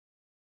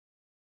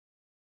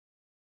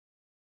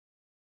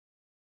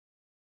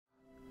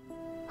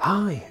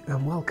Hi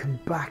and welcome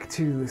back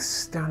to the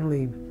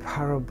Stanley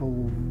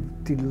Parable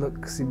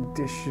Deluxe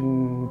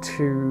Edition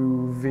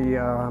 2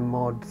 VR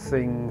mod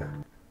thing.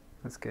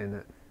 Let's get in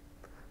it.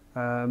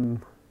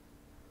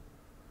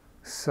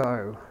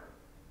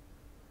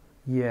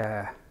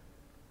 Yeah.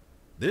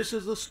 This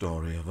is the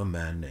story of a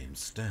man named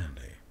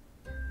Stanley.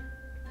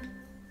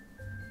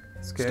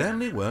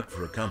 Stanley worked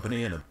for a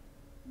company in a...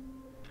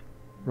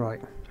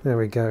 Right, there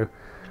we go.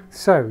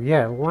 So,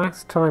 yeah,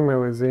 last time I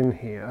was in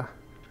here,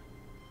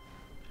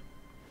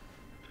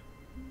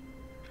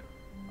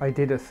 I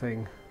did a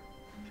thing.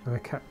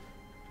 Okay.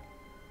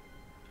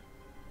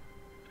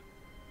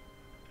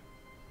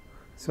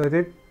 So I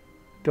did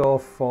door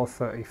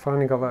 430.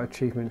 Finally got that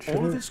achievement.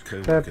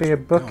 Shouldn't there be a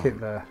bucket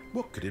there?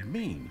 What could it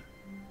mean?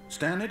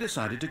 Stanley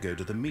decided to go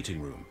to the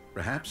meeting room.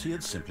 Perhaps he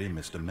had simply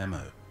missed a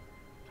memo.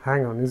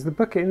 Hang on, is the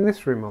bucket in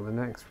this room or the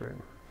next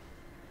room?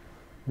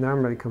 Now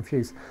I'm really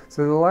confused.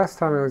 So the last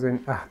time I was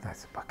in... Ah,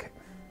 that's a bucket.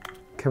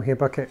 Come here,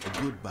 bucket.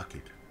 A good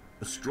bucket.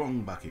 A strong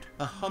bucket,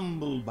 a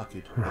humble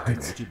bucket, a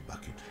committed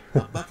bucket,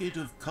 a bucket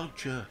of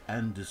culture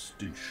and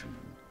distinction.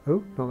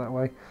 Oh, not that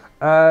way.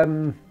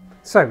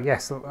 So,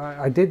 yes,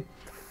 I did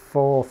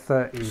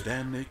 430.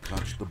 Stanley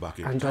clutched the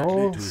bucket and tightly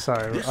also,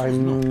 to his... I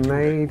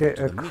made it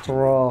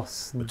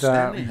across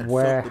that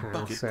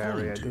warehouse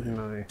area, didn't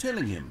I?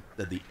 Telling him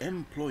that the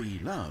employee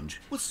lounge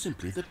was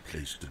simply the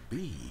place to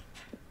be.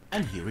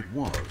 And here it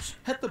was.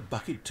 Had the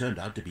bucket turned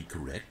out to be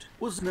correct?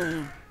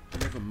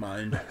 Never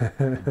mind.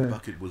 The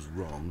bucket was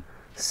wrong.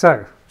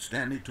 So,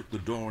 Stanley took the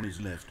door on his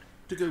left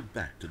to go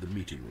back to the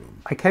meeting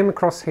room. I came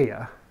across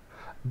here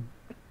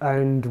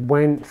and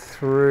went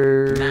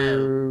through...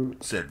 No,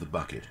 said the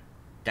bucket.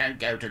 Don't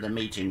go to the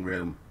meeting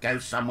room. Go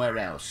somewhere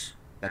else.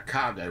 The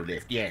cargo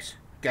lift, yes.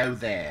 Go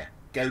there.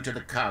 Go to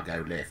the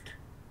cargo lift.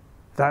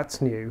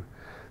 That's new.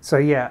 So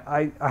yeah,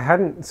 I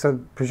hadn't...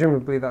 So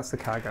presumably that's the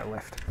cargo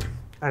lift.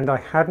 And I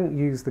hadn't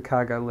used the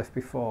cargo lift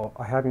before.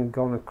 I hadn't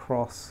gone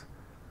across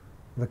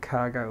the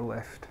cargo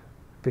lift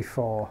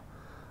before,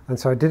 and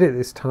so I did it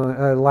this time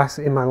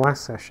in my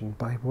last session,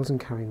 but I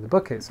wasn't carrying the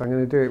bucket, so I'm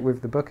going to do it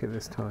with the bucket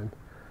this time.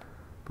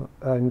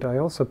 And I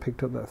also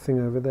picked up that thing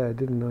over there,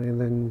 didn't I,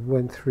 and then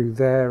went through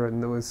there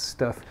and there was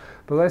stuff.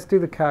 But let's do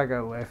the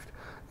cargo lift.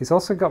 It's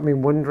also got me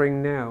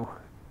wondering now,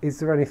 is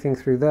there anything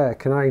through there?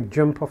 Can I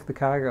jump off the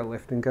cargo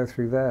lift and go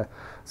through there?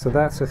 So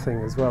that's a thing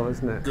as well,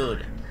 isn't it?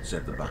 Good,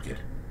 said the bucket.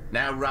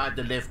 Now ride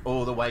the lift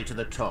all the way to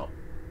the top.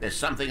 There's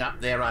something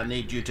up there I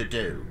need you to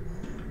do.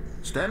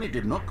 Stanley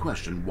did not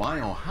question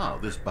why or how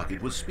this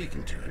bucket was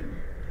speaking to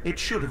him. It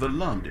should have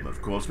alarmed him, of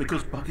course,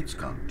 because buckets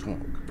can't talk.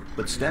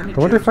 But Stanley... I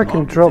wonder if I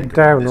can drop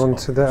down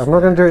onto the... I'm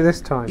not going to do it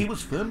this time. He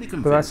was firmly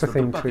convinced but that's a that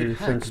thing the bucket to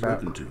had think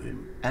spoken about. to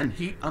him, and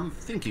he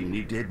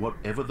unthinkingly did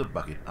whatever the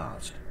bucket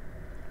asked.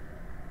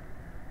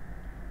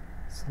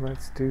 So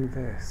let's do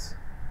this.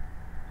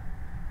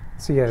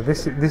 So yeah,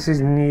 this is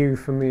new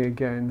for me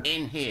again.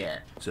 In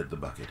here, said the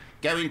bucket.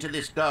 Go into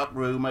this dark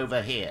room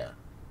over here.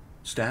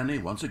 Stanley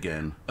once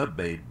again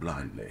obeyed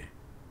blindly.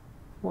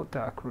 What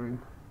dark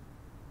room?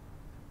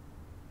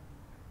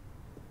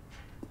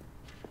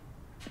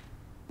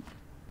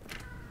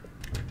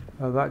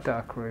 Oh, that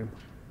dark room.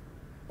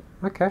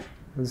 Okay,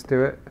 let's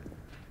do it.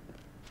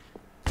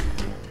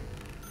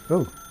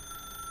 Oh.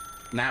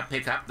 Now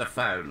pick up the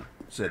phone,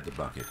 said the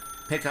bucket.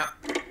 Pick up.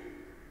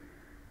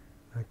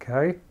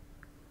 Okay.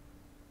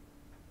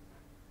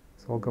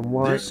 It's all gone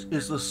white. This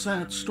is the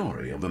sad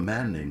story of a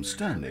man named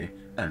Stanley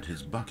and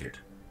his bucket.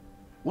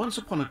 Once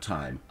upon a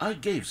time, I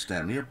gave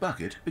Stanley a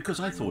bucket because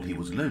I thought he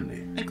was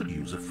lonely and could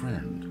use a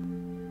friend.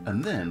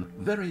 And then,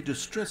 very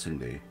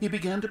distressingly, he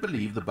began to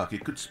believe the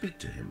bucket could speak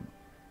to him.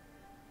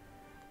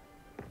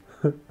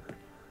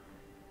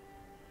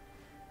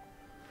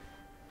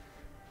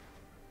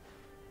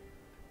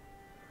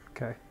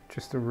 Okay,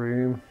 just a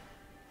room.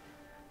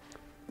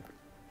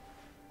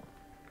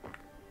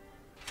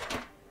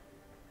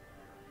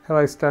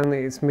 Hello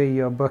Stanley, it's me,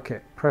 your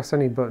bucket. Press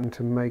any button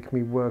to make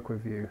me work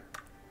with you.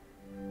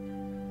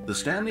 The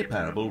Stanley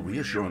Parable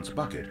Reassurance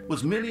Bucket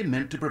was merely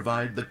meant to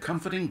provide the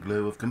comforting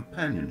glow of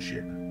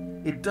companionship.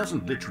 It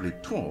doesn't literally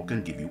talk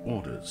and give you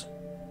orders.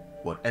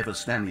 Whatever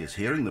Stanley is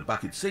hearing the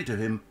bucket say to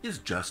him is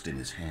just in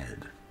his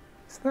head.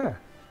 It's there.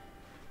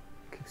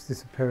 Keeps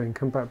disappearing.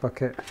 Come back,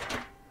 bucket.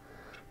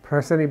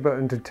 Press any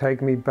button to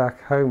take me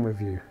back home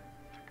with you.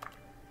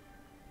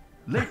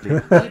 Lately,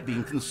 I've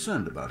been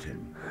concerned about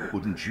him.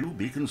 Wouldn't you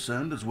be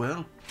concerned as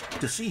well?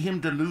 To see him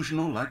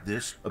delusional like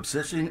this,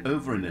 obsessing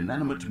over an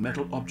inanimate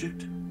metal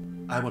object?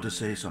 I want to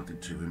say something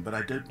to him, but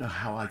I don't know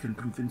how I can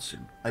convince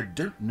him. I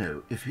don't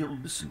know if he'll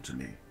listen to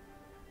me.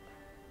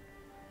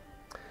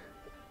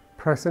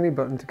 Press any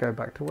button to go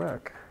back to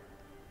work.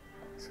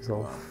 This is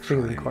all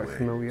feeling quite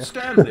familiar.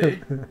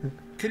 Stanley,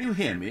 can you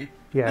hear me?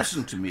 Yes.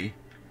 Listen to me.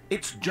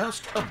 It's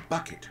just a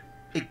bucket.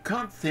 It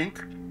can't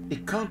think,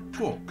 it can't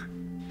talk.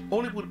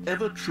 All it will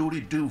ever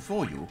truly do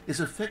for you is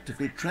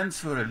effectively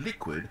transfer a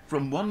liquid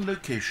from one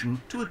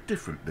location to a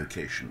different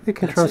location. It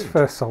can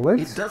transfer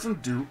solids. It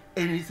doesn't do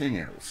anything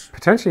else.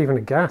 Potentially even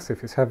a gas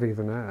if it's heavier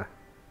than air.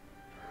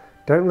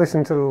 Don't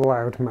listen to the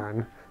loud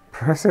man.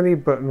 Press any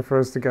button for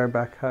us to go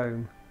back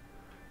home.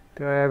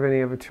 Do I have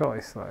any other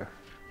choice though?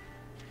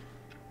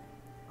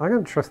 I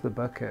don't trust the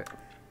bucket.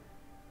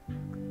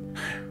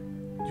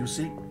 You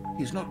see,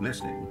 he's not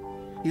listening.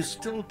 He's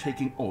still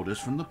taking orders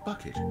from the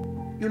bucket.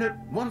 You know,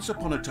 once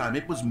upon a time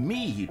it was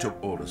me he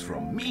took orders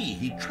from. Me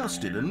he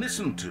trusted and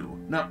listened to.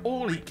 Now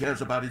all he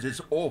cares about is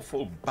his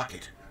awful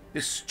bucket.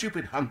 This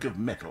stupid hunk of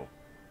metal.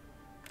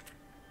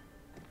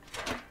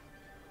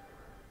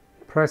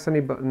 Press any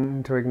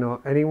button to ignore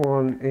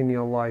anyone in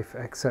your life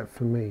except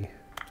for me.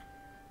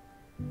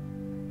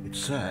 It's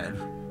sad,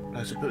 but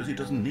I suppose he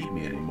doesn't need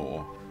me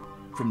anymore.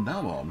 From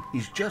now on,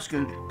 he's just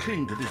going to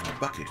cling to this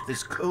bucket,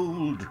 this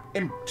cold,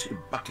 empty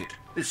bucket,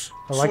 this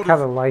I like sort how of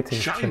the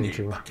lighting's shiny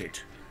changing.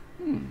 bucket.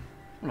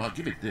 Well, I'll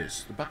give it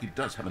this. The bucket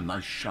does have a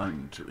nice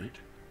shine to it.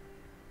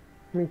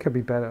 I mean, it could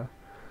be better.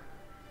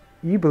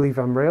 You believe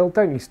I'm real,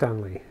 don't you,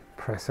 Stanley?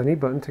 Press any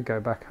button to go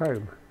back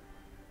home.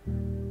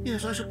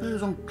 Yes, I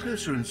suppose on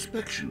closer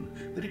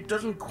inspection that it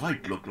doesn't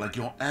quite look like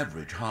your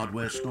average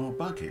hardware store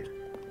bucket.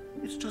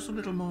 It's just a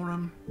little more,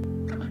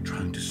 what am I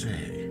trying to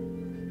say?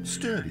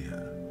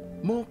 Sturdier,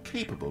 more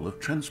capable of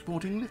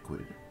transporting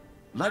liquid.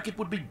 Like it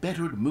would be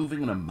better at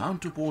moving an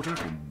amount of water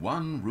from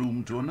one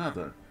room to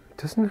another. It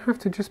doesn't have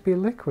to just be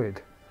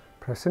liquid.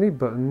 Press any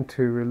button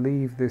to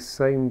relive this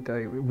same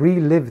day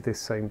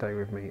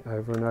with me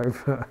over and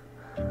over.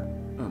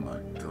 Oh my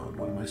God,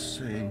 what am I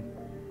saying?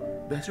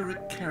 Better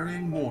at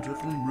carrying water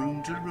from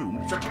room to room.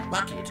 It's a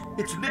bucket.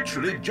 It's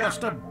literally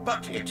just a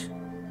bucket.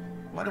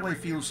 Why do I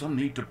feel some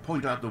need to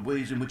point out the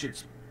ways in which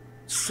it's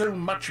so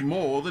much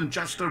more than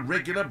just a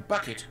regular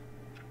bucket?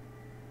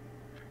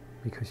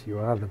 Because you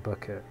are the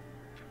bucket.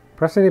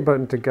 Press any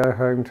button to go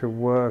home to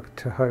work,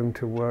 to home,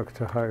 to work,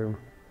 to home.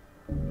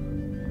 Oh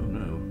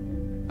no.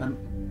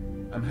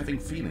 I'm having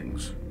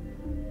feelings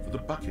for the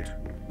bucket.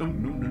 No,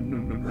 no, no, no,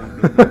 no, no,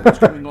 no. What's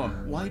going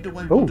on? Why do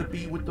I want to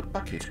be with the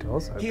bucket?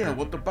 Hear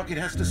what the bucket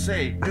has to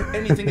say. Do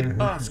anything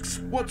it asks.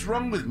 What's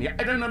wrong with me?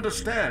 I don't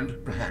understand.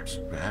 Perhaps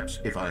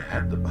if I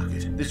had the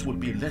bucket, this would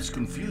be less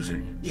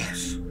confusing.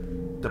 Yes,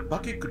 the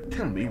bucket could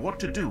tell me what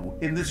to do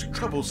in this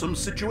troublesome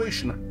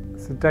situation.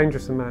 It's a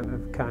dangerous amount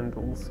of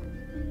candles.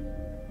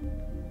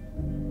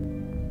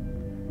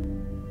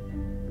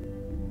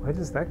 Where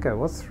does that go?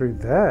 What's through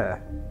there?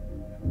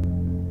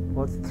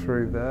 What's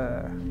through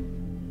there?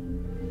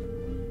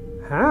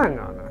 Hang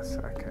on a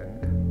second.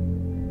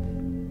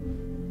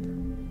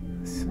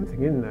 There's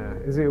something in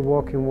there. Is it a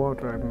walk-in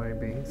wardrobe,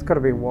 maybe? It's got to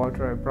be a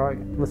wardrobe, right?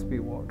 It must be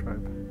a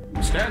wardrobe.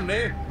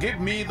 Stanley, give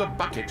me the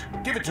bucket.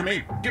 Give it to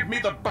me. Give me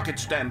the bucket,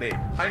 Stanley.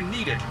 I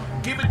need it.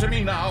 Give it to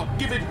me now.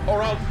 Give it,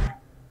 or I'll...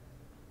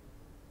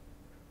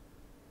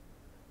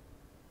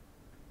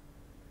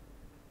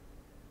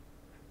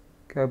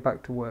 Go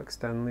back to work,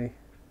 Stanley.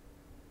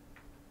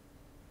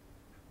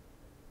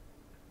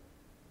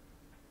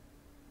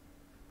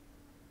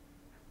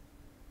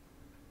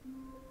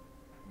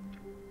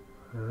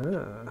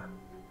 Ah.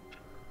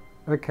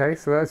 Okay,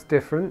 so that's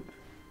different.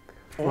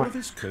 All of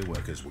his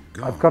co-workers were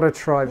gone. I've got to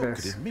try What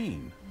this. could it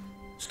mean?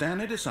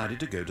 Stanley decided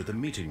to go to the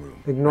meeting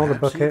room. Ignore the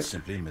Perhaps he bucket. had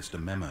simply missed a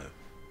memo.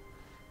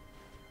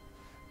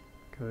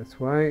 Go this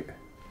way.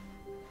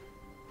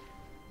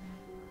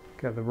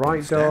 Go the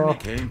right Stanley door.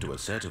 came to a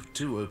set of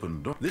 2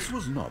 open doors. This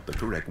was not the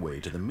correct way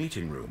to the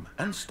meeting room,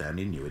 and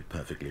Stanley knew it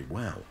perfectly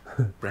well.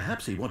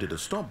 Perhaps he wanted to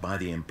stop by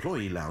the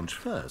employee lounge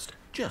first,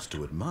 just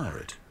to admire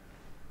it.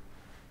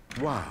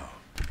 Wow,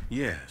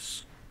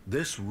 yes,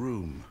 this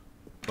room.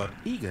 But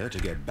eager to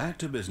get back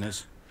to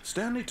business,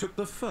 Stanley took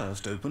the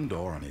first open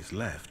door on his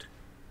left.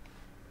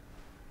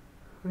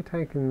 Have I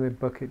taken the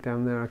bucket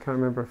down there? I can't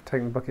remember if I've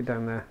taken the bucket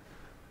down there.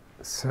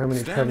 So many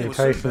Stanley was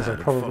so permutations I bad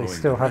at probably following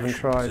still haven't directions,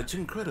 tried. It's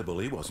incredible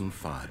he wasn't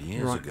 5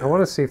 years Right, ago. I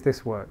want to see if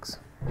this works.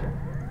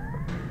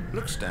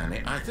 Look,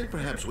 Stanley, I think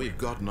perhaps we've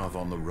gotten off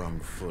on the wrong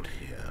foot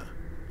here.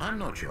 I'm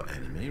not your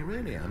enemy,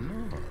 really,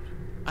 I'm not.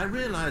 I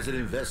realize that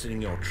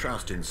investing your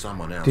trust in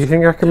someone else... Do you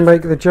think I can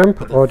make the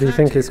jump, or do you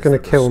think it's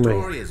going to kill The me?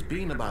 story has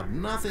been about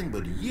nothing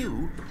but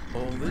you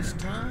all this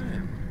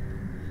time.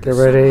 Get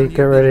ready,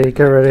 get ready,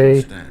 get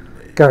ready.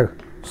 Go.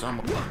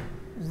 Someone...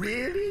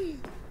 Really?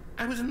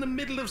 I was in the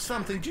middle of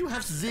something. Do you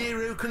have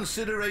zero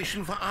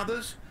consideration for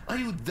others? Are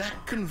you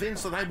that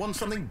convinced that I want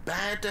something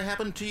bad to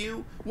happen to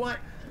you? Why,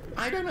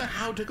 I don't know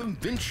how to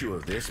convince you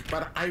of this,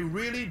 but I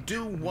really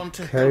do want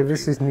to help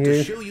this you, is new.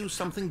 to show you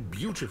something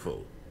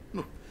beautiful.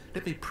 Look,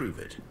 let me prove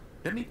it.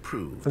 Let me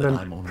prove And that then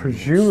I'm on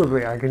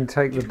presumably your side. I can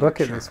take the Give me a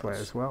bucket this way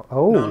chance. as well. Now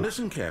Oh,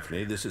 listen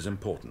carefully, this is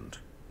important.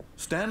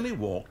 Stanley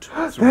walked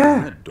through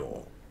that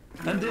door.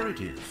 And there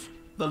it is.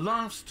 The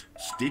last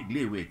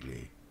Stiggly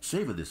Wiggly.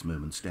 Savor this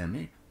moment,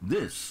 Stanley.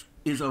 This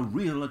is a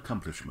real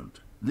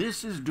accomplishment.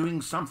 This is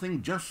doing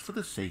something just for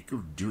the sake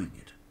of doing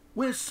it.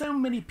 Where so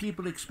many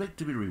people expect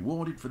to be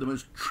rewarded for the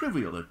most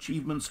trivial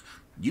achievements,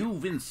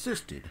 you've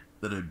insisted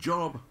that a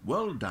job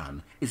well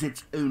done is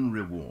its own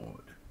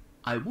reward.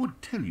 I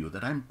would tell you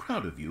that I'm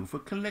proud of you for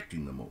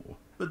collecting them all,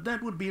 but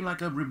that would be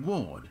like a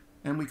reward,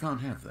 and we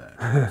can't have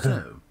that.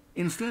 So,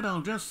 instead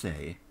I'll just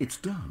say, it's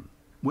done.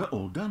 We're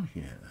all done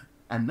here.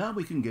 And now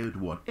we can go to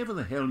whatever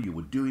the hell you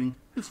were doing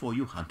before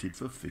you hunted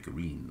for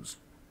figurines.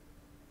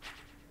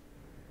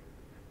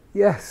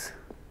 Yes.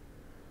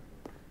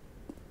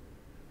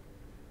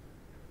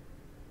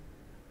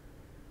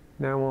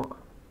 Now what?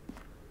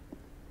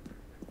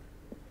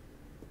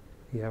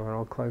 Yeah, we're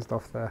all closed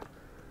off there.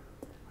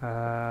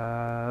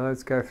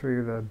 Let's go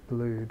through the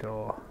blue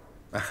door.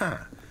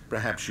 Aha!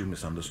 Perhaps you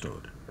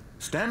misunderstood.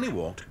 Stanley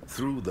walked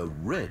through the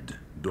red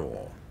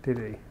door. Did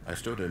he? I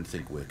still don't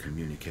think we're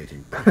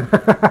communicating properly.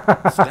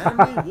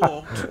 Stanley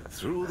walked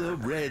through the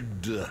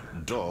red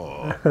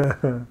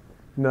door.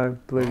 No,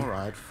 blue. All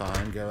right,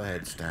 fine. Go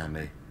ahead,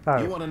 Stanley.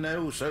 Oh. You want to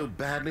know so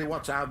badly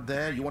what's out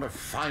there? You want to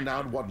find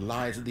out what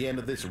lies at the end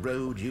of this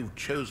road you've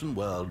chosen?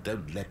 Well,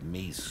 don't let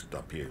me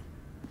stop you.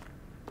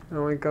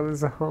 Oh my god,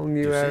 there's a whole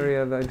new You see,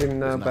 area that I didn't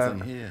know There's about.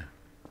 nothing here.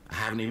 I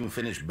haven't even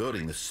finished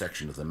building this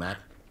section of the map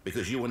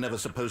because you were never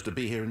supposed to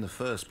be here in the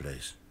first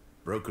place.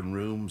 Broken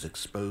rooms,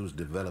 exposed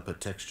developer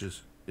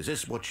textures. Is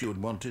this what you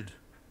had wanted?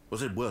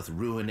 Was it worth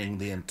ruining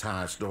the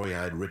entire story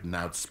I had written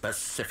out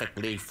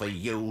specifically for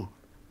you?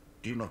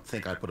 Do you not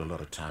think I put a lot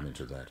of time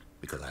into that?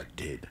 Because I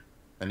did.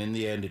 And in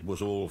the end, it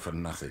was all for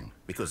nothing.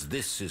 Because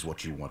this is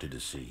what you wanted to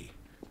see.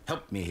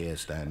 Help me here,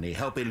 Stanley.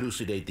 Help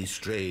elucidate these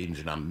strange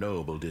and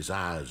unknowable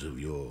desires of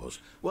yours.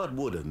 What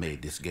would have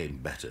made this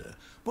game better?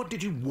 What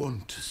did you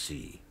want to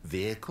see?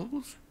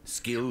 Vehicles?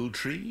 Skill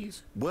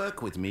trees?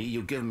 Work with me.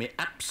 You've given me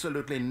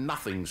absolutely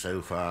nothing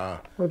so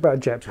far. What about a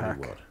Tell you jetpack?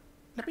 what.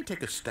 Let me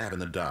take a stab in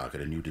the dark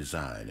at a new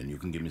design, and you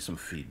can give me some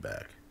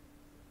feedback.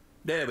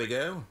 There we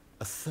go.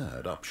 A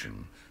third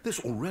option.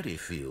 This already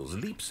feels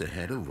leaps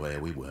ahead of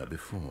where we were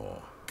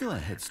before. Go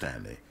ahead,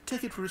 Stanley.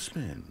 Take it for a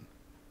spin.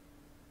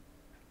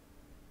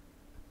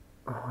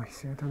 Oh, I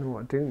see. I don't know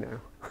what to do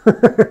now.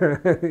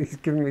 He's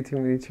giving me too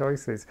many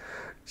choices.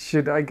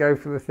 Should I go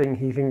for the thing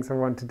he thinks I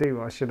want to do,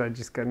 or should I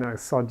just go, no,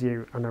 sod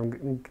you,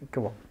 and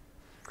go on.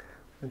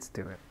 Let's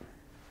do it.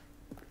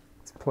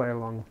 Let's play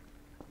along.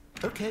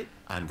 Okay,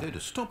 I'm going to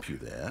stop you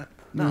there.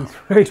 Now,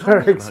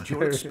 Radar tell me about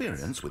your experience.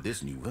 experience with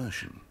this new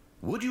version.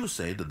 Would you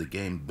say that the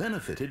game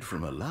benefited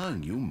from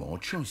allowing you more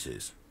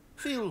choices?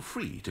 Feel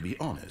free to be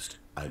honest.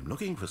 I'm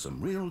looking for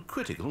some real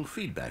critical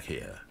feedback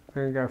here. I'm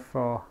going to go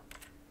for...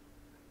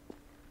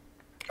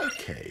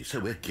 Okay, so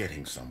we're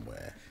getting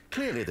somewhere.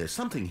 Clearly there's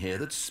something here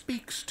that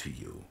speaks to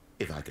you.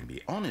 If I can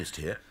be honest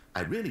here,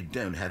 I really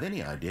don't have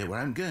any idea where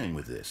I'm going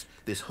with this.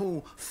 This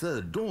whole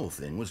third door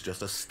thing was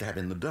just a stab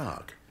in the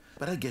dark.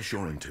 But I guess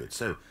you're into it,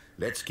 so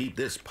let's keep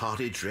this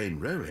party train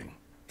rolling.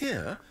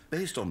 Here,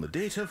 based on the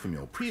data from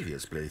your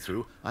previous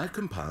playthrough, I've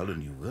compiled a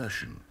new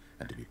version.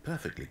 And to be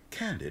perfectly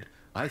candid,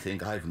 I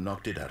think I've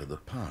knocked it out of the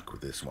park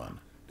with this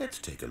one. Let's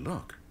take a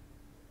look.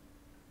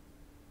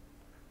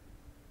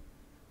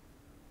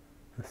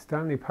 The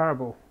Stanley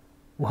Parable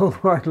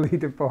worldwide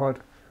leaderboard.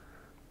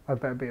 I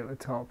better be at the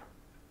top.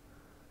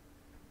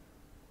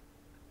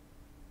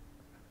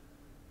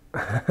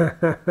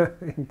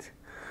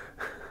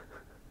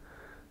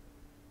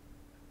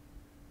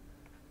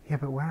 Yeah,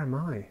 but where am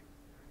I?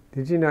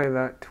 Did you know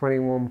that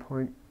 21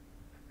 point...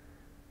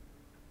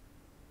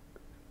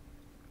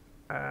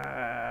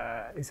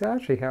 is that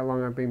actually how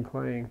long I've been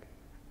playing?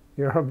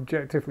 You're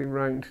objectively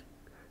ranked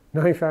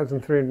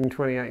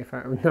 9,328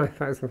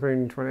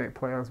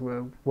 players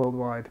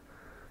worldwide.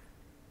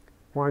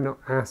 Why not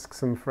ask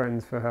some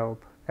friends for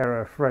help?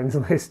 Error, friends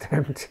list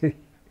empty.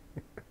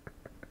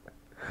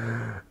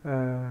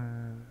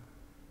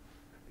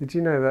 Did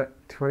you know that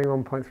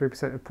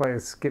 21.3% of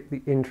players skip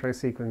the intro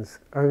sequence?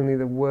 Only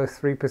the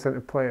worst 3%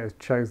 of players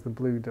chose the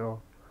blue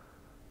door.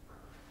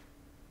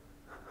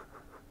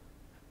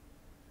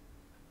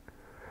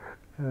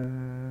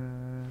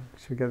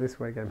 Should we go this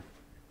way again?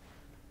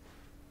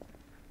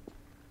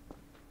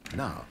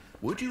 Now,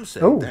 would you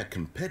say Oh. that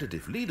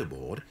competitive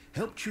leaderboard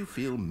helped you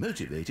feel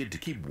motivated to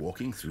keep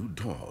walking through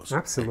doors?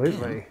 Absolutely.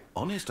 Again,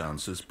 honest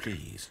answers,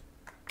 please.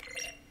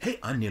 Hey,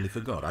 I nearly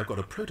forgot. I've got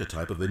a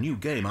prototype of a new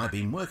game I've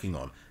been working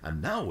on,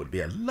 and now would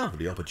be a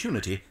lovely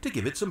opportunity to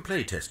give it some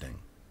play testing.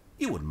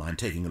 You wouldn't mind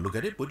taking a look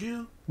at it, would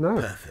you? No.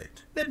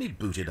 Perfect. Let me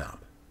boot it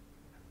up.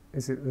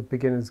 Is it the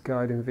beginner's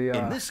guide in VR?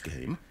 In this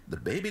game, the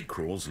baby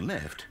crawls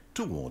left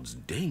towards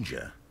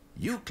danger.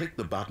 You click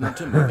the button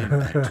to move him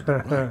back to the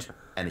right,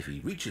 and if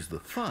he reaches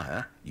the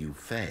fire, you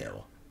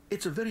fail.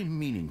 It's a very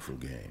meaningful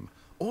game,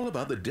 all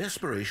about the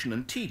desperation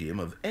and tedium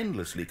of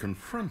endlessly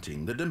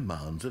confronting the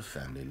demands of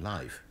family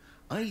life.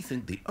 I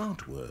think the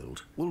art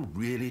world will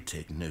really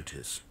take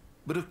notice.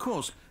 But of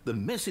course, the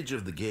message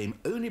of the game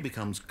only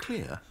becomes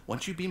clear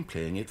once you've been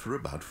playing it for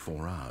about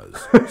 4 hours.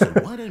 So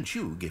why don't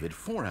you give it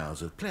 4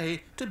 hours of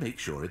play to make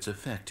sure it's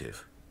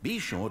effective? Be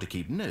sure to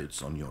keep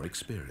notes on your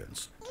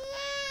experience.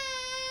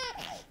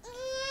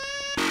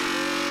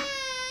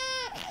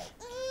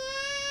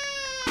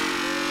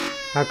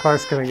 How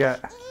close can I get?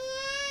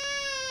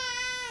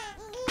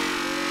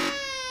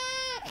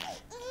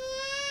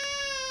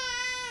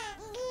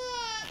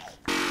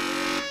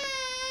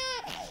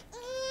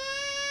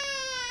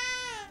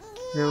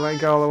 You gonna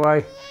let go all the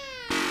way?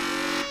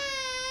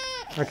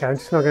 Okay, I'm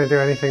just not gonna do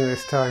anything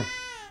this time.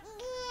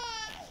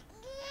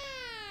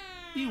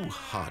 You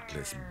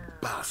heartless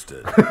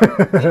bastard.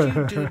 Did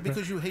you do it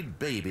because you hate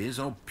babies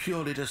or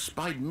purely to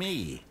spite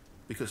me?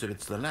 Because if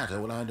it's the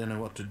latter, well, I don't know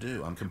what to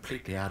do. I'm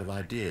completely out of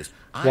ideas.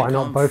 Why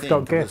not can't both think got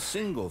of a gifts?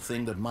 single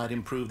thing that might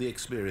improve the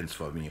experience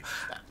for me.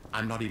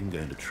 I'm not even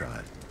going to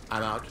try.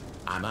 I'm out.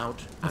 I'm out.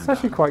 That's I'm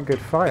actually done. quite good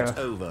fire. It's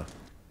over.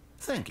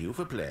 Thank you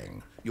for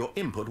playing. Your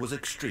input was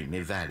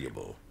extremely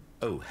valuable.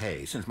 Oh,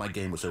 hey, since my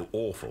game was so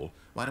awful,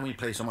 why don't we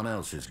play someone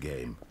else's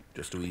game?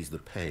 Just to ease the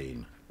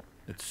pain.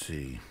 Let's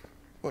see.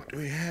 What do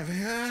we have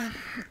here?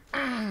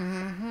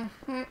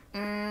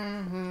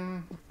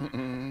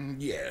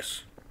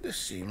 Yes, this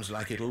seems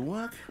like it'll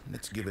work.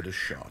 Let's give it a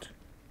shot.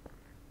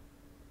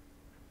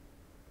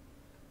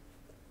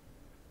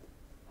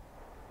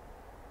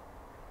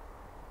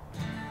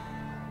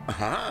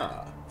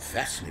 Aha!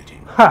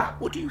 Fascinating. Ha!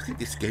 What do you think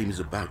this game is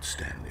about,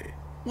 Stanley?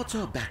 What's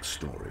our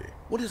backstory?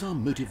 What is our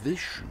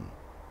motivation?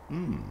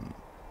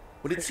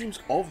 Well, it seems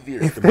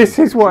obvious. If this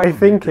is what I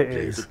think it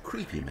plays is, a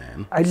creepy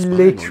man I spying on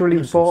literally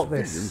innocent bought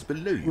civilians this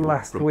below you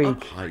last from week.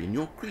 up high in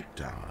your creep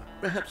tower,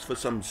 perhaps for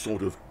some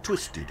sort of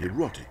twisted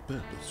erotic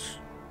purpose.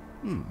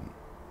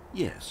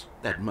 Yes,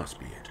 that must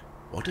be it.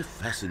 What a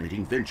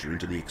fascinating venture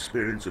into the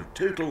experience of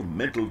total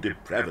mental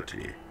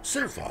depravity.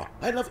 So far,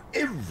 I love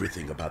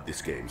everything about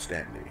this game,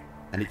 Stanley.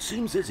 And it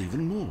seems there's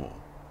even more.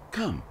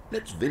 Come,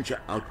 let's venture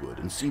outward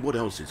and see what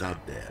else is out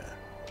there.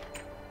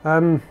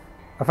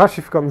 I've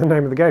actually forgotten the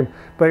name of the game,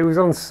 but it was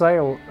on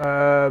sale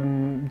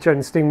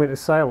during Steam Winter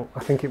Sale, I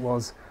think it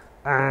was,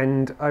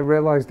 and I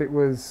realised it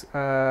was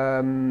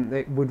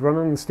it would run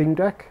on the Steam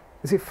Deck.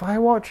 Is it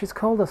Firewatch? It's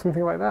called or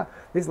something like that.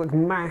 This looks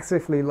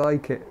massively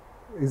like it.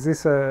 Is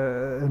this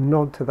a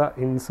nod to that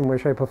in some way,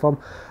 shape, or form?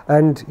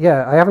 And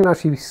yeah, I haven't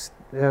actually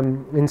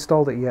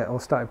installed it yet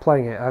or started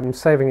playing it. I'm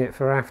saving it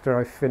for after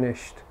I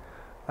finished.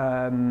 What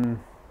am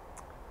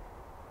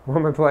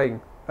I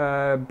playing?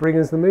 Bring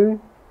Us the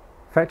Moon?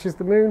 Fetches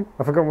the Moon?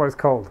 I've forgotten what it's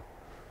called.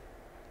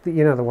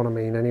 You know the one I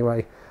mean,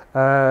 anyway.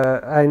 I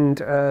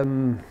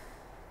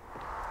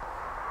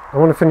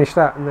want to finish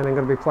that, and then I'm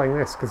going to be playing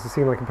this because it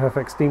seemed like a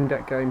perfect Steam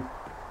Deck game.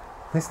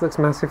 This looks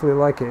massively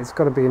like it. It's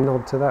got to be a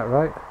nod to that,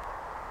 right?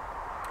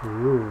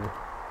 Ooh.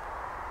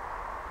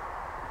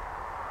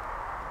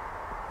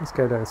 Let's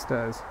go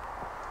downstairs.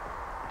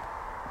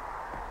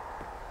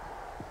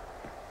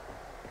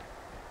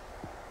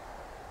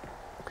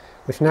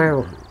 Which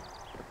now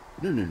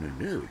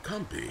No, it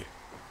can't be.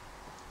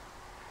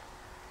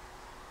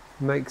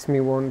 makes me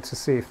want to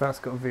see if that's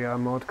got a VR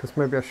mod, because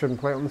maybe I shouldn't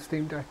play it on the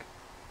Steam Deck.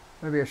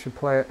 Maybe I should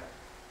play it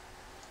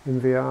in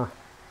VR.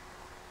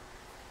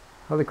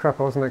 Holy crap,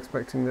 I wasn't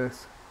expecting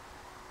this.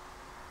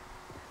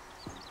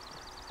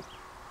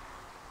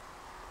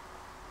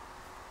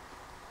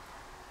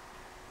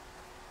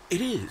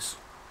 It is.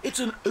 It's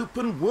an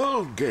open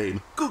world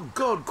game. Good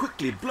God,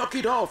 quickly block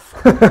it off.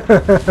 Oh,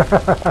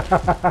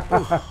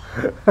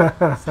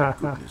 thank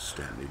goodness,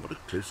 Stanley. What a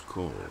close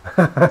call.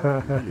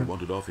 You really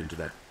wandered off into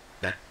that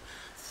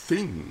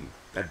thing.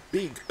 That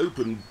big,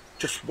 open,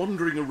 just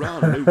wandering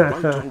around. No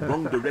right or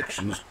wrong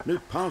directions. No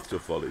path to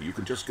follow. You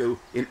can just go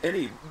in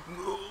any...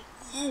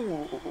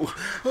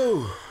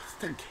 Oh,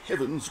 thank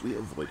heavens we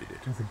avoided it.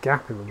 There's a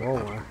gap in the wall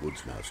Out there. of the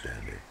woods now,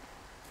 Stanley.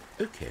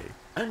 Okay,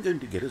 I'm going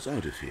to get us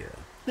out of here.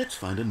 Let's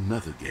find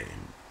another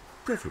game.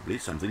 Preferably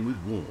something with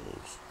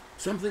walls.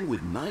 Something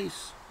with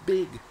nice,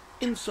 big,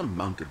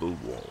 insurmountable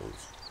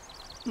walls.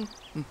 Okay.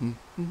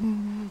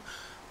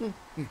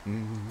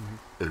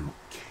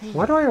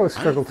 Why do I always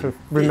struggle to think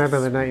remember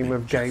the this name may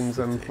of just games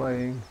I'm fit in.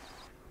 playing?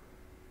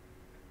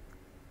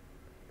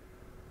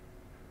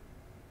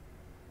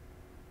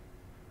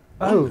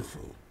 Oh,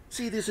 Wonderful.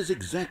 See, this is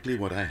exactly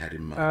what I had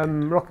in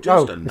mind. Rocket.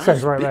 Just Oh, a it nice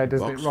says right big there,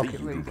 doesn't box it? for Rocket you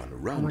to League. run Oh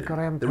around my god,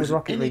 I haven't There played isn't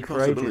Rocket any League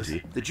for ages.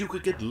 possibility that you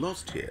could get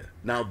lost here.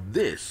 Now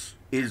this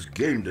is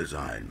game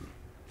design.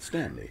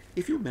 Stanley,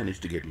 if you manage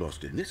to get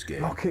lost in this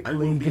game, Rocket I will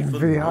League be in VR.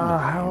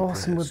 phenomenally How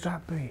awesome would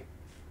impressed. that be?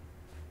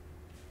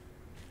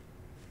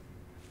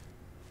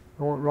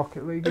 I want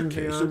Rocket League in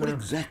Okay, VR so what now.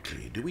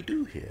 exactly do we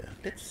do here?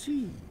 Let's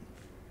see.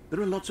 There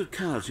are lots of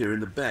cars here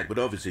in the back, but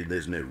obviously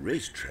there's no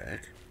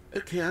racetrack.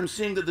 Okay, I'm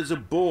seeing that there's a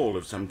ball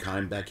of some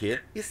kind back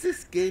here. Is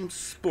this game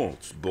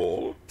sports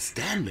ball?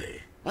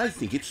 Stanley, I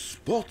think it's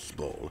sports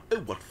ball. Oh,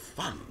 what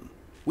fun.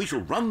 We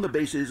shall run the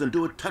bases and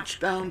do a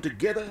touchdown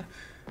together.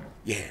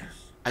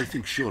 Yes, I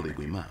think surely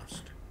we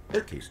must.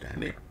 Okay,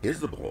 Stanley, here's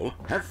the ball.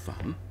 Have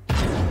fun.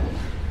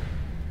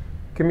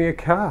 Give me a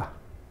car.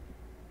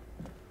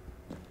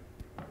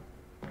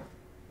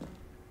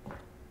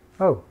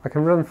 Oh, I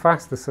can run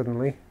faster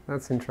suddenly.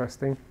 That's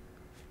interesting.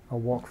 I'll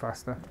walk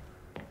faster.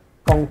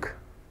 Bonk.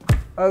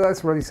 Oh,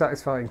 that's really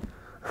satisfying.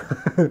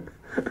 Oh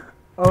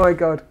my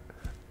god.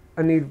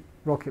 I need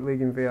Rocket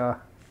League in VR.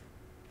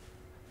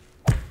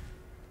 I'm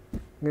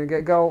gonna get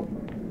a goal.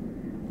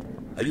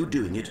 Are you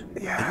doing it?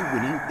 Yes. Are you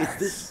winning? Is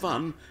this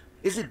fun?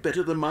 Is it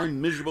better than my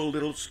miserable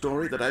little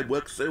story that I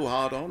worked so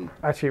hard on?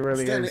 Actually, it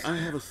really Stanley, is. I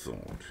have a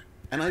thought.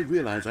 And I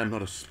realize I'm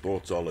not a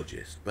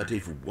sportsologist, but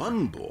if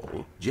one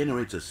ball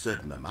generates a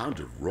certain amount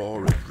of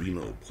raw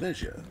adrenal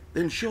pleasure,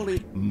 then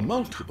surely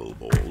multiple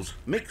balls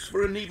makes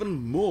for an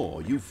even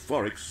more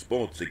euphoric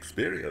sports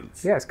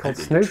experience. Yeah, it's called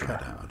I'm going to snooker.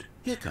 try it out.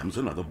 Here comes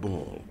another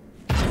ball.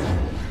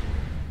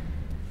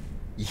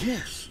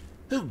 Yes!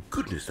 Oh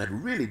goodness, that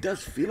really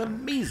does feel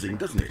amazing,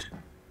 doesn't it?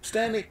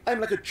 Stanley,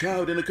 I'm like a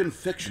child in a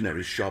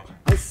confectionery shop.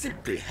 I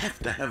simply have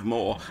to have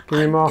more. Give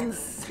me I'm more.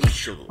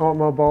 insatiable. I want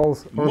more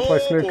balls. I want to play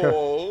snooker.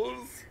 Balls.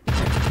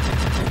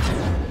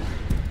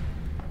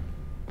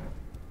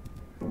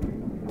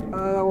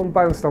 That one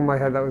bounced on my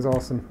head. That was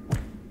awesome.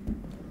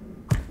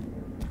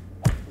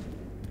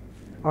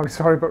 I'm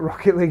sorry, but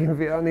Rocket League in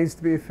VR needs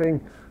to be a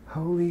thing.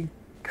 Holy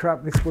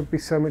crap, this would be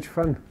so much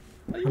fun.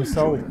 I'm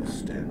sold. Enjoying this,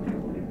 Stanley?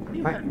 Are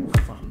you having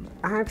fun?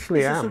 I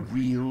actually Is this a am.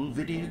 real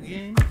video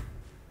game?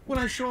 Well,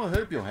 I sure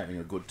hope you're having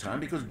a good time,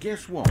 because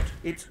guess what?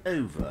 It's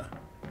over.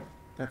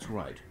 That's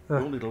right.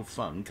 Your little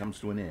fun comes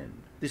to an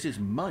end. This is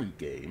my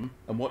game,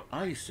 and what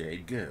I say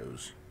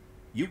goes.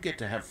 You get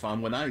to have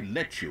fun when I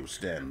let you,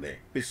 Stanley.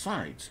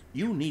 Besides,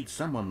 you need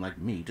someone like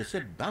me to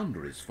set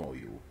boundaries for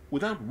you.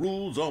 Without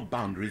rules or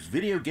boundaries,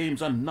 video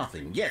games are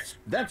nothing. Yes,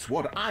 that's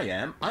what I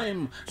am.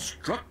 I'm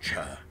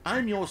structure.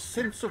 I'm your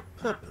sense of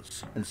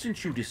purpose. And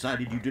since you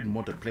decided you didn't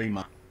want to play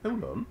my...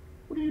 Hold on.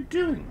 What are you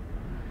doing?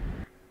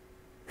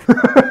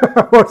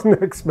 I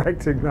wasn't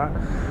expecting that.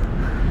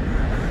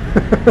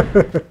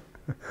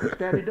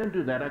 Stanley, don't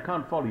do that. I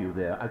can't follow you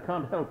there. I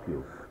can't help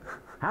you.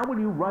 How will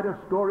you write a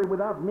story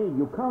without me?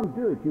 You can't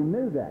do it. You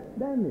know that.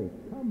 Stanley,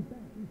 come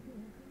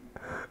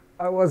back.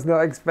 I was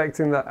not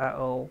expecting that at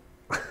all.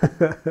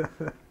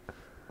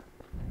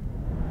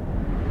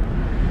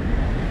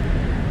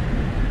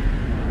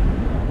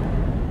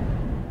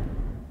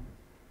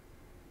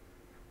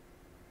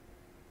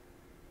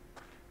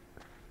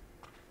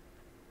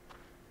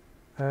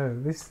 Oh,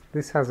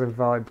 this has a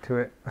vibe to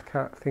it. I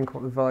can't think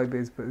what the vibe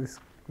is, but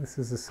this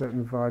is a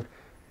certain vibe.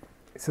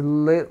 It's a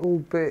little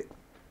bit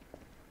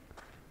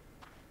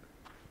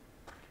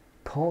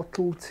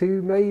Portal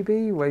 2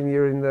 maybe, when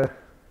you're in the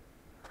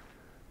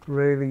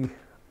really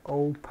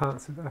old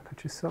parts of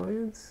Aperture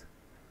Science.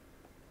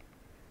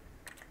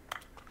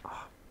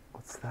 Oh,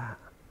 what's that?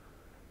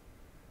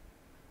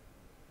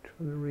 I'm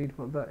trying to read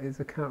what that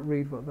is. I can't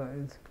read what that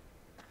is.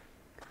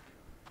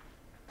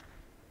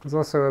 There's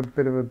also a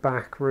bit of a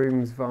back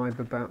rooms vibe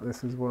about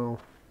this as well.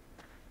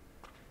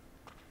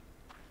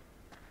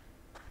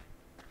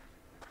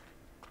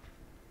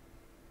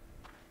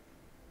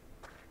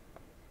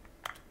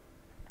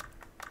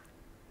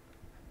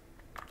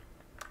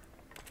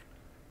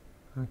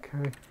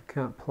 Okay,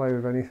 can't play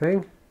with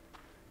anything.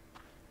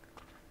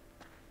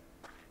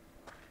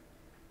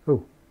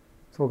 Oh,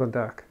 it's all gone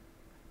dark.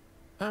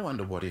 I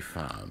wonder what he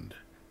found.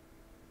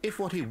 If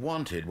what he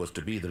wanted was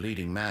to be the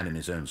leading man in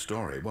his own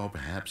story, well,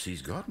 perhaps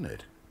he's gotten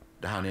it.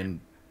 Down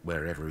in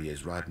wherever he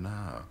is right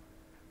now.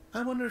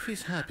 I wonder if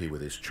he's happy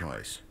with his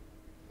choice,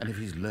 and if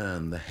he's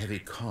learned the heavy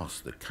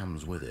cost that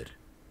comes with it.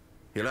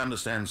 He'll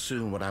understand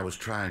soon what I was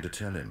trying to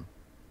tell him.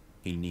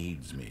 He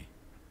needs me.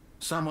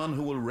 Someone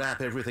who will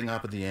wrap everything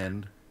up at the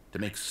end, to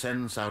make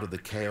sense out of the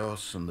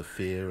chaos and the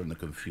fear and the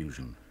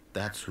confusion.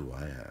 That's who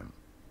I am.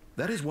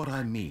 That is what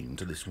I mean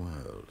to this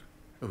world.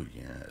 Oh,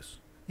 yes.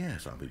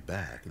 Yes, I'll be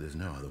back. There's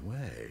no other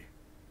way.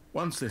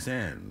 Once this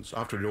ends,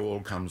 after it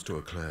all comes to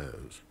a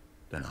close,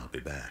 then I'll be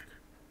back.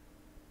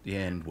 The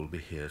end will be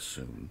here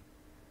soon.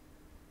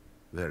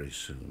 Very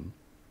soon.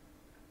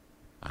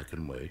 I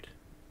can wait.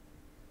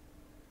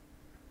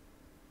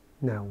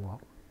 Now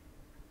what?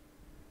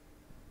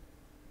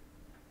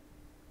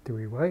 Do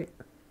we wait?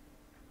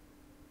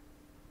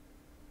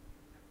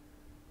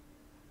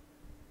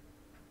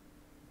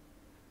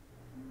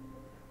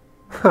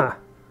 Ha!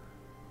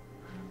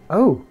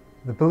 Oh,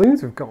 the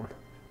balloons have gone.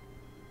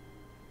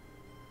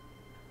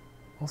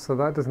 Also,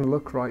 that doesn't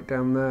look right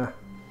down there.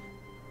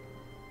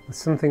 There's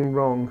something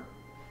wrong.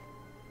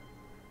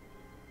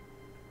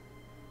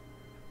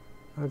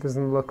 That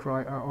doesn't look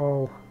right at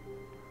all.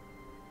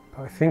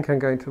 But I think I'm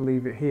going to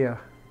leave it here,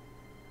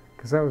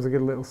 because that was a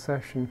good little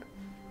session.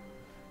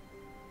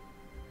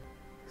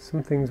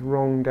 Something's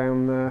wrong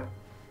down there.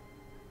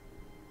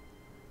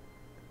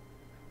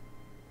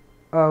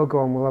 Oh, go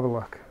on, we'll have a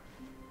look.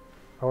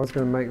 I was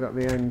going to make that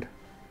the end.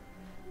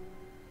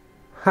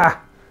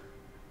 Ha!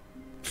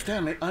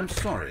 Stanley, I'm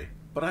sorry,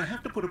 but I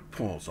have to put a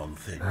pause on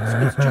things.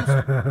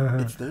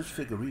 It's those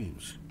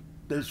figurines,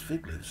 those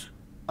figures.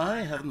 I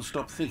haven't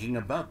stopped thinking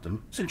about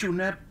them since you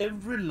nabbed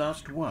every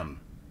last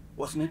one.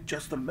 Wasn't it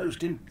just the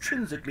most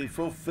intrinsically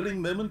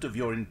fulfilling moment of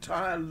your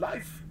entire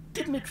life?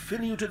 Didn't it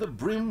fill you to the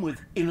brim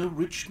with inner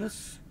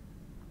richness?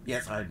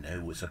 Yes, I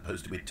know we're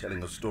supposed to be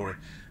telling a story,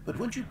 but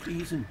won't you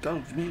please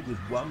indulge me with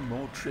one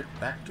more trip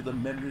back to the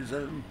memory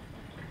zone?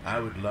 I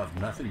would love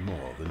nothing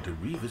more than to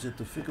revisit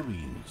the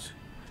figurines.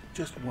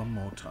 Just one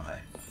more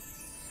time.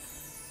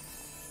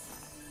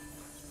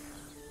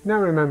 Now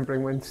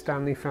remembering when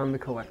Stanley found the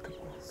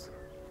collectibles.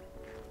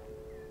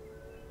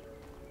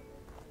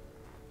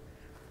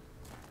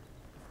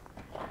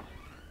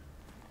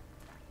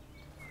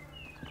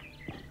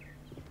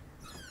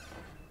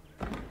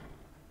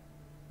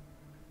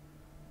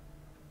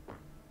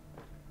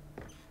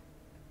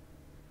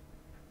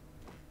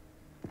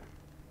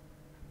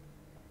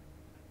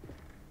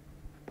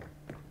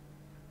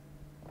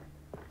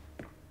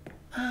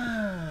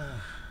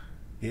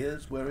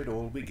 Here's where it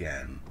all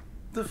began.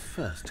 The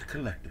first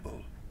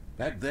collectible.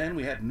 Back then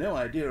we had no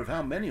idea of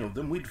how many of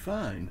them we'd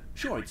find.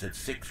 Sure, it said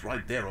 6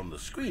 right there on the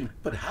screen,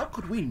 but how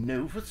could we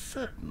know for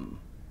certain?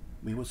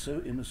 We were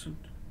so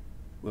innocent.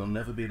 We'll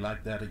never be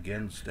like that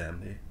again,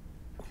 Stanley.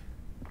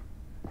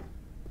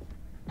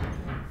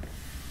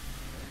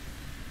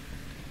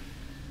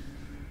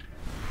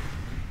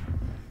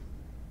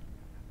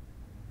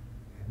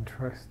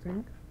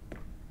 Interesting.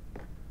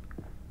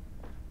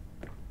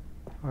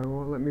 Oh,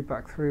 well, let me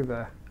back through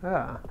there.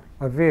 Ah,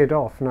 I veered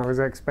off and I was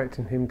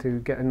expecting him to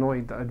get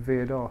annoyed that I'd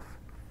veered off.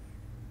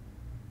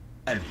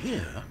 And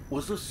here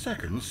was the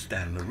second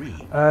Stanley.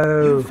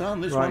 Oh, you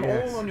found this right, one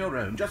yes. all on your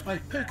own just by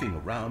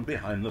poking around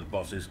behind the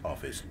boss's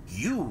office.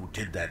 You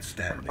did that,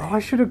 Stanley. Oh, I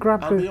should have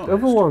grabbed I'll be the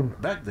honest, other one.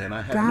 Back then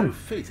I had Damn. no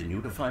faith in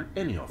you to find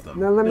any of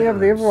them. No, let me have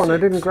the other one. I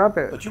didn't grab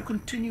it. But you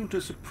continue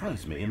to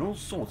surprise me in all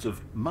sorts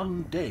of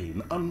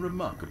mundane,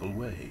 unremarkable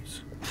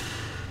ways.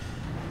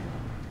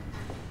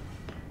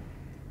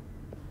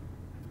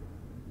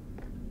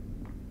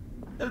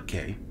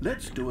 Okay,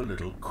 let's do a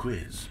little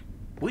quiz.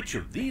 Which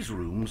of these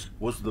rooms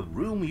was the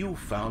room you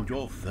found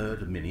your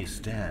third mini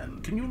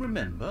Stan? Can you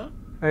remember?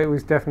 It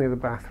was definitely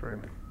the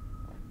bathroom.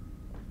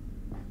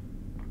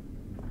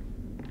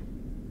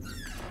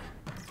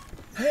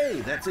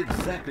 Hey, that's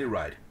exactly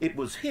right. It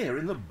was here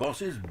in the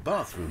boss's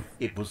bathroom.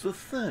 It was the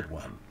third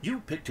one.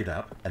 You picked it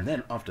up, and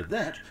then after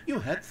that, you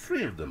had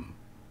 3 of them.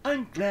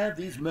 I'm glad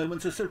these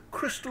moments are so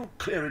crystal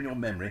clear in your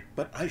memory,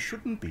 but I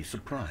shouldn't be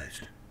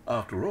surprised.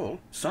 After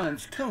all,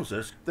 science tells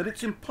us that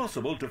it's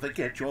impossible to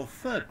forget your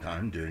third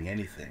time doing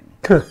anything.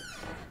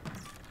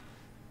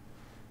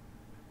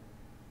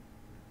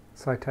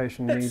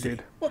 Citation Let's needed.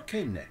 see. What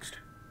came next?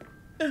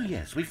 Oh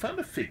yes, we found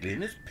a Figley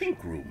in his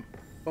pink room.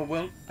 Oh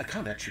well, I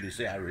can't actually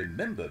say I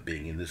remember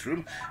being in this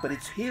room, but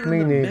it's here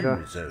Me in the neither.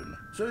 memory zone,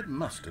 so it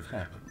must have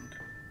happened.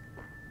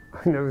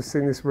 I've never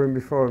seen this room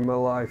before in my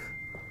life.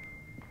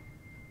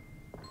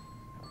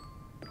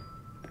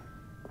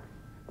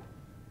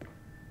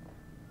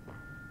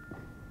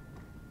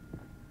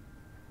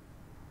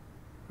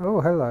 Oh,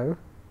 hello.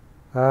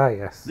 Ah,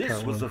 yes. This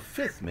that was one.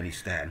 the 5th mini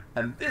Stan,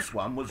 and this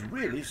one was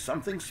really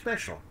something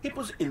special. It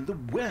was in the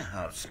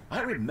warehouse. I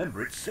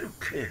remember it so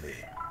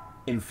clearly.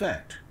 In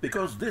fact,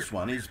 because this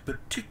one is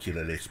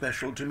particularly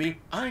special to me,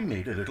 I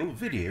made a little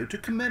video to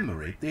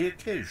commemorate the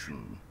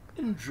occasion.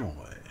 Enjoy.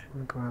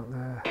 I'll go out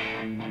there.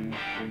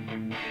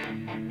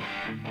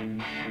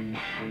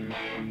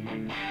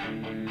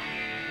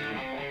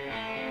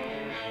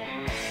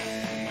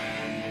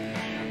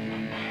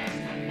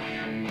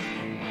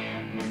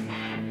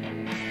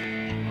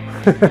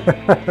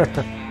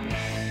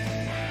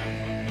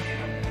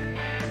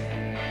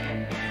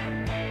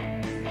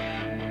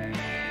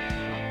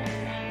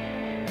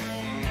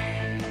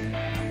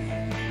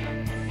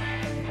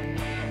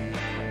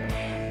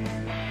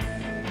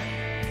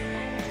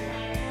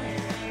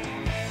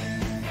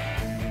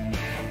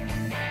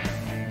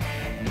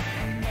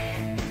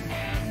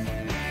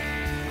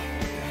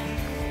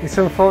 It's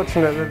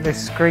unfortunate that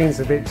this screen's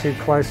a bit too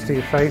close to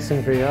your face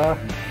in VR.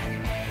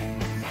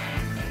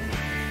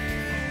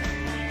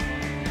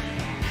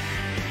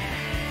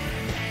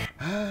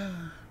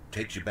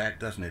 Takes you back,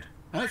 doesn't it?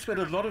 I spent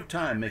a lot of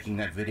time making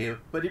that video,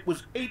 but it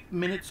was 8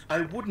 minutes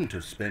I wouldn't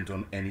have spent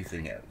on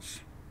anything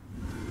else.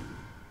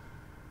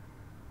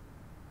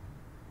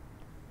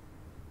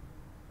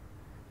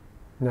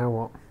 Now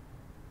what?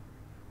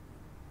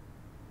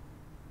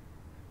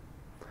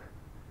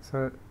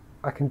 So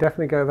I can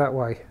definitely go that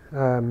way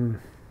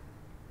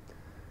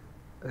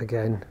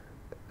again,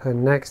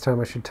 and next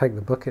time I should take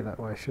the bucket that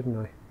way, shouldn't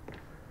I?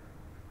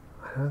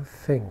 I don't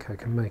think I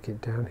can make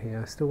it down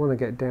here. I still want to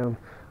get down.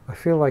 I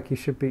feel like you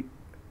should be...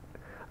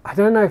 I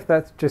don't know if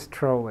that's just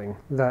trolling,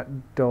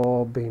 that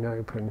door being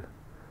open.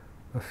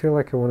 I feel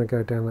like I want to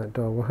go down that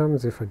door. What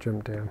happens if I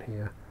jump down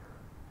here?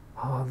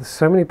 Oh, there's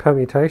so many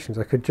permutations.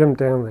 I could jump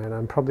down there and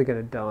I'm probably going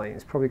to die.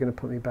 It's probably going to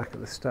put me back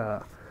at the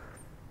start.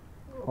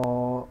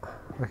 Or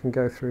I can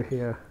go through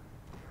here.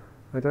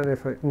 I don't know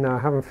if I... No, I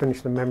haven't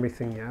finished the memory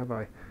thing yet, have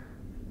I?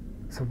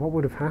 So what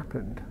would have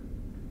happened?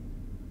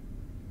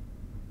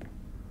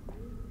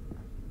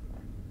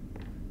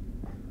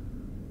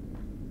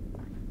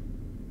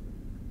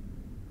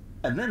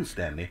 And then,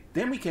 Stanley,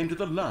 then we came to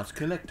the last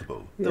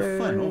collectible, the Yay.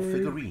 final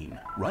figurine,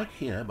 right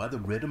here by the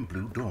red and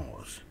blue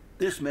doors.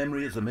 This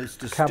memory is the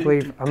most distinct. Can't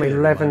believe I'm and clear in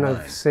 11 my of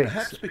mind, 6.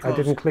 perhaps I because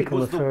didn't click it on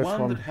was the first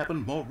one one. that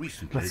happened more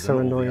recently That's than so all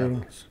annoying.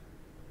 the others.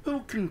 Who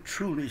can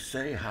truly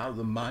say how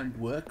the mind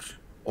works?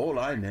 All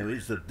I know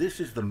is that this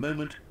is the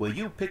moment where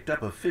you picked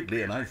up a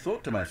Figley and I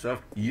thought to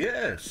myself,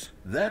 yes,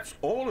 that's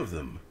all of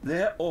them.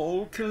 They're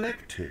all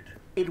collected.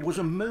 It was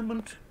a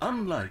moment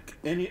unlike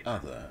any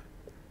other.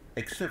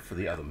 Except for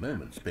the other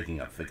moments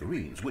picking up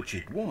figurines, which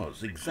it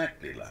was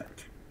exactly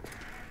like.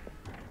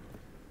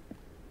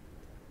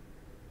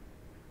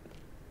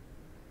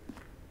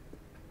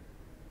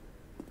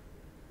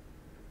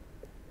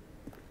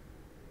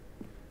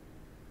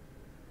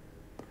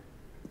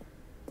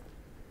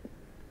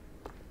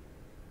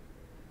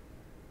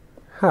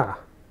 Ha!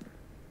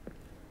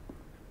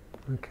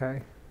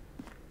 Okay.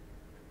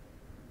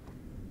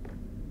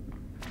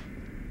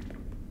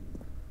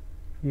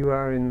 You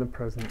are in the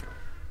present.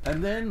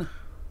 And then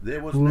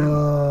there was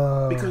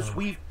Whoa. because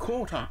we've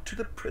caught up to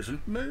the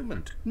present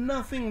moment.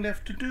 Nothing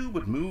left to do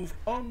but move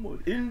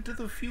onward into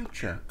the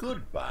future.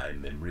 Goodbye,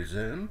 memory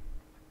zone.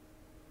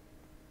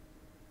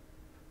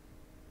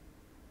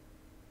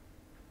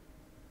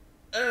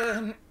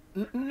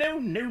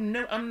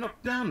 No, I'm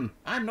not done.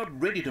 I'm not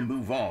ready to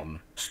move on.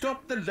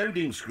 Stop the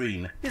loading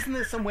screen. Isn't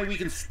there some way we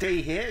can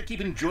stay here,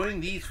 keep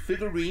enjoying these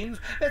figurines?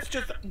 Let's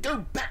just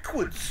go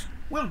backwards.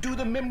 We'll do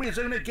the memory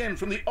zone again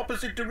from the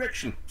opposite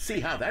direction. See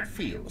how that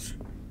feels.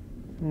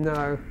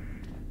 No.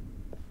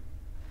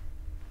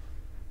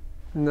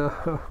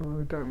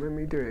 No, don't make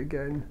me do it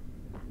again.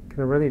 Can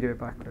I really do it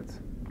backwards?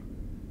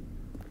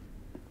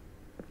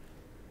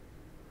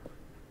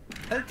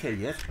 Okay,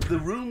 yes, the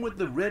room with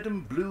the red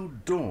and blue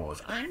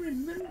doors. I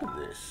remember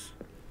this.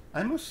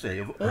 I must say,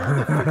 of all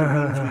the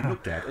figurines we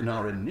looked at in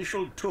our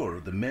initial tour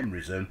of the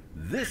memory zone,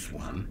 this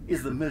one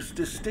is the most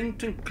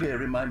distinct and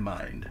clear in my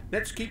mind.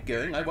 Let's keep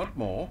going, I want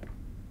more.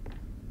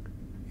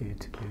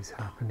 It is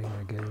happening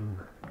again.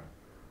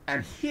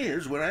 And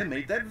here's where I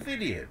made that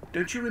video.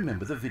 Don't you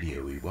remember the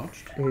video we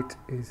watched? It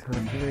is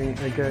happening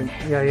again.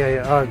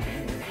 Yeah. Oh,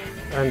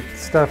 and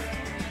stuff.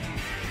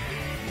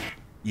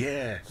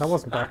 Yes. That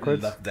wasn't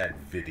backwards. I love that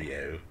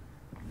video.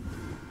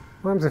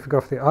 What happens if I go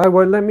off the... I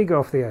won't let me go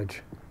off the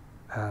edge.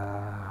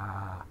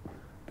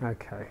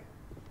 Okay.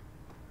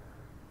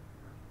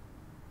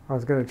 I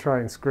was going to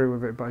try and screw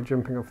with it by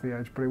jumping off the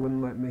edge, but it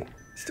wouldn't let me.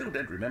 Still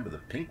don't remember the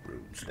pink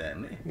room,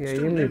 Stanley. Yeah,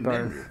 Still you no knew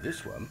memory both. of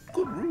this one.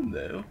 Good room,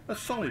 though. A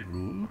solid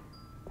room.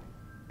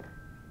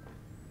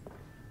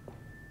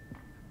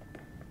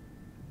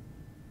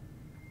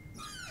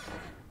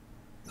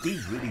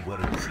 These really were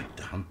a treat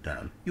to hunt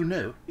down. You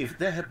know, if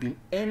there had been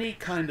any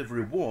kind of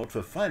reward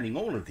for finding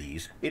all of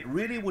these, it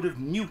really would have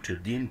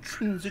muted the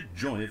intrinsic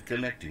joy of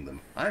collecting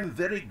them. I'm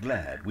very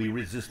glad we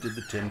resisted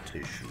the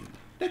temptation.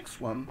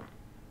 Next one.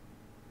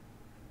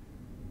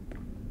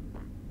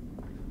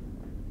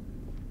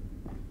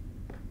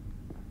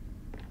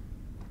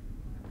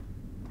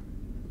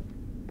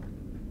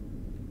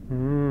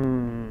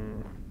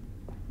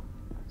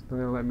 It's not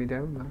going to let me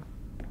down now.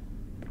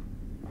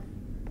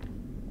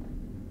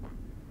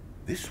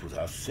 This was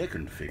our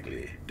second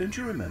Figley. Don't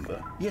you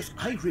remember? Yes,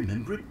 I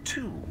remember it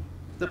too.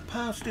 The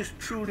past is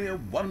truly a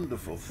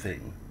wonderful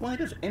thing. Why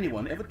does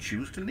anyone ever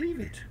choose to leave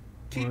it?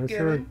 Keep Is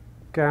there a going.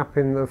 gap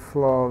in the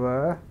floor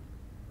there?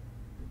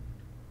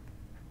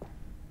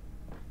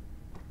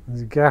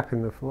 There's a gap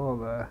in the floor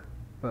there,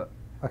 but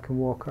I can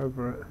walk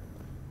over it.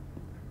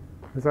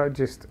 Is that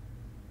just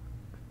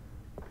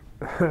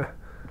a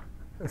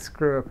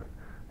screw up?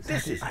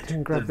 This is I it,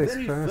 didn't grab the this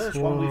very first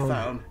one we one.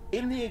 found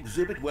in the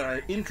exhibit where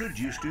I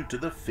introduced you to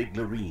the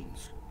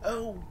figurines.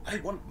 Oh,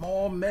 I want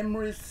more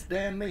memories,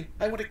 Stanley.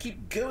 I want to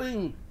keep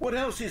going. What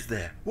else is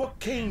there? What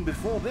came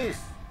before this?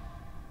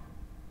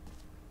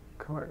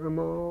 Collect them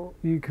all.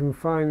 You can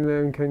find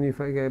them. Can you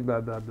find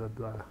blah blah blah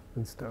blah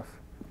and stuff.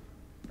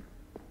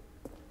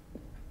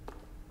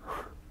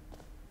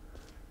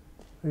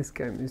 This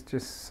game is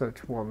just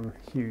such one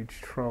huge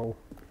troll.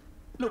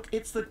 Look,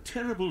 it's the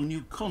terrible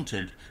new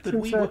content that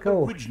Team we Circle.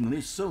 were originally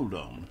sold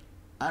on.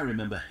 I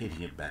remember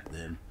hating it back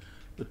then,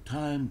 but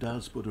time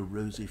does put a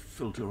rosy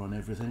filter on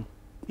everything.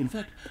 In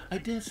fact, I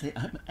dare say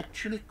I'm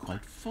actually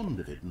quite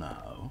fond of it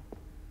now.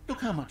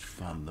 Look how much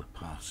fun the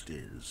past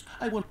is.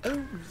 I want...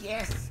 Oh,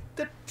 yes!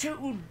 The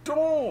two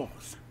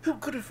doors! Who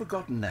could have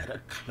forgotten that?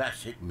 A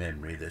classic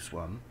memory, this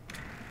one.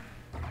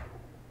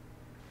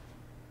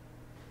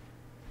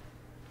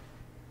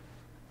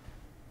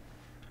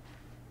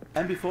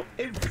 And before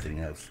everything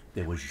else,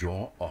 there was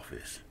your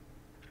office.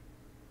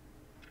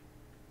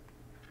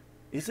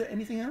 Is there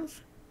anything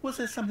else? Was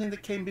there something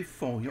that came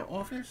before your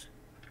office?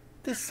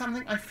 There's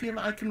something I feel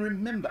I can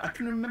remember. I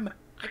can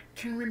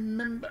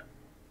remember.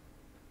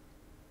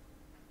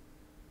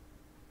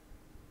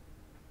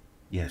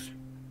 Yes,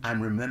 I'm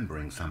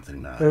remembering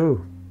something now.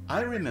 Oh,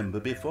 I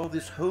remember before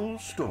this whole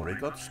story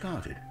got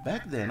started.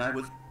 Back then I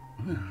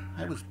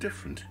was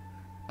different.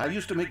 I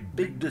used to make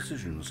big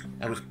decisions.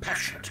 I was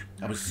passionate.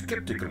 I was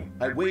skeptical.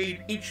 I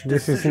weighed each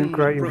This decision isn't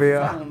great with in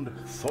VR.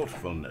 profound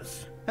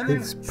thoughtfulness. And then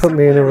It's put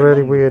me in a really somewhere along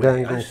the weird way,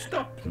 angle. I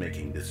stopped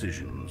making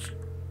decisions.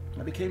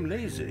 I became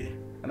lazy,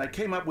 and I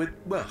came up with,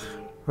 well,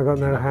 I got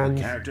no came up with hands.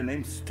 a character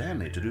named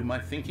Stanley to do my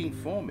thinking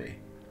for me.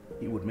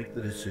 He would make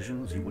the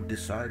decisions. He would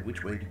decide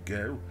which way to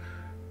go.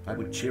 I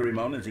would cheer him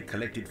on as he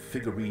collected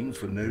figurines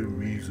for no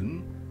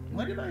reason.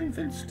 Why did I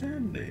invent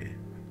Stanley?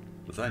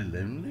 Was I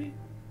lonely?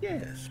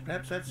 Yes,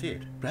 perhaps that's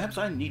it. Perhaps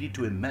I needed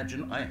to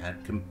imagine I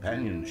had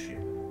companionship.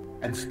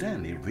 And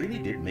Stanley really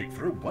did make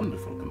for a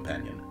wonderful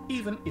companion,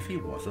 even if he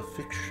was a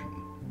fiction.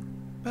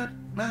 But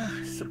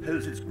I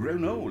suppose it's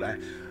grown old. I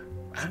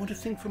want to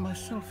think for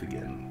myself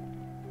again.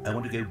 I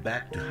want to go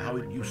back to how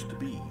it used to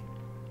be.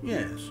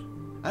 Yes,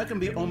 I can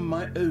be on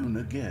my own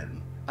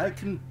again. I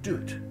can do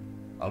it.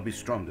 I'll be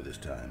stronger this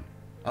time.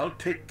 I'll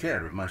take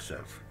care of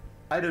myself.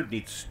 I don't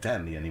need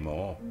Stanley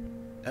anymore.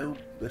 Oh,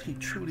 but he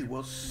truly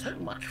was so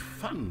much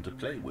fun to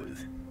play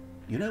with.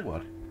 You know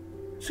what?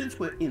 Since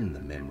we're in the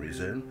memory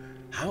zone,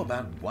 how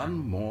about one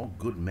more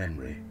good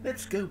memory?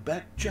 Let's go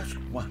back just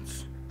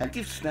once and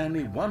give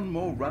Stanley one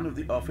more run of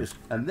the office,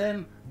 and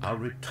then I'll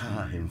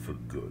retire him for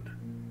good.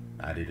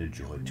 I did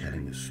enjoy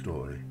telling this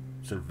story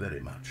so very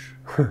much.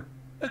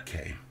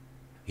 Okay,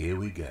 here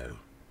we go.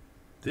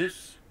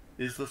 This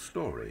is the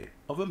story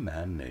of a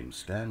man named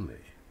Stanley.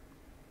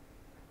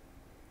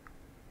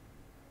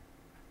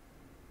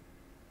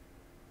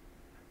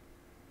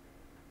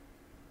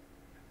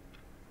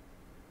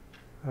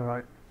 All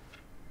right.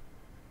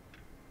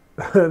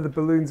 The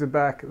balloons are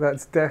back.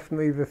 That's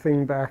definitely the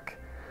thing back.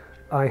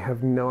 I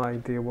have no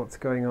idea what's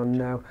going on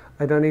now.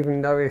 I don't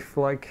even know if,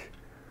 like,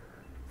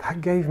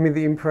 that gave me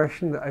the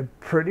impression that I've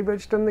pretty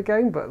much done the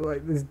game, but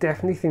like, there's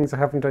definitely things I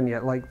haven't done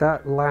yet. Like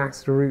that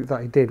last route that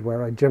I did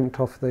where I jumped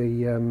off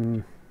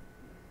the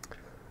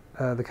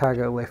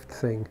cargo lift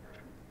thing.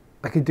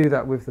 I could do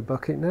that with the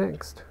bucket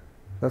next.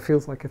 That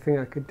feels like a thing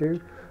I could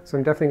do. So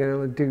I'm definitely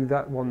going to do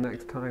that one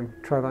next time.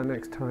 Try that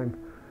next time.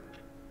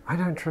 I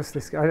don't trust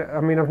this.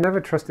 I mean, I've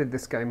never trusted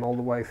this game all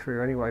the way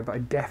through anyway, but I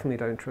definitely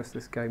don't trust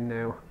this game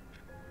now.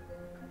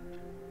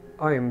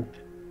 I am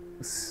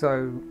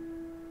so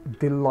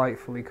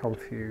delightfully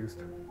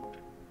confused.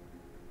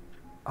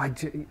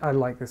 I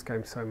like this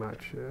game so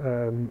much.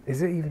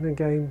 Is it even a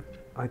game?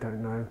 I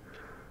don't know.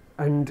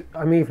 And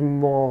I'm even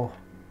more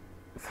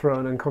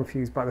thrown and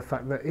confused by the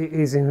fact that it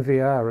is in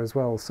VR as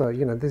well. So,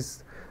 you know,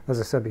 this, as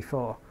I said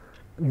before,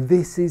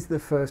 this is the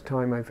first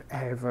time I've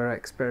ever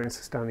experienced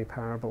a Stanley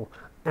Parable,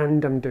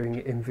 and I'm doing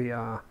it in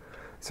VR.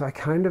 So I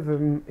kind of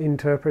am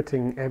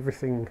interpreting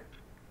everything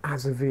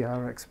as a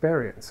VR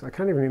experience. I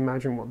can't even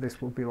imagine what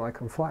this will be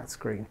like on flat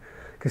screen,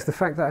 because the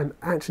fact that I'm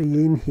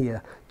actually in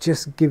here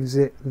just gives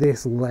it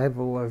this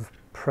level of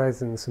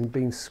presence and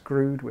being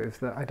screwed with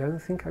that I don't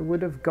think I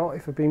would have got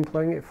if I'd been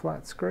playing it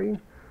flat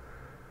screen.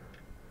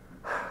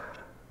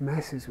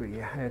 Messes with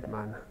your head,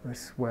 man. I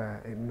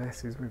swear, it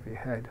messes with your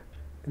head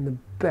in the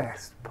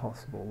best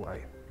possible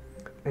way.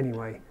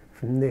 Anyway,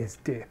 from this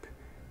dip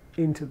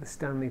into the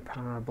Stanley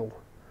Parable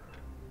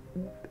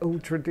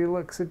Ultra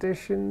Deluxe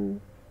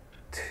Edition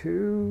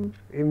 2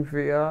 in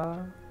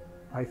VR,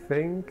 I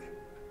think.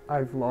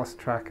 I've lost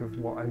track of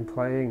what I'm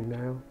playing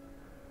now.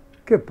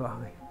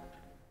 Goodbye.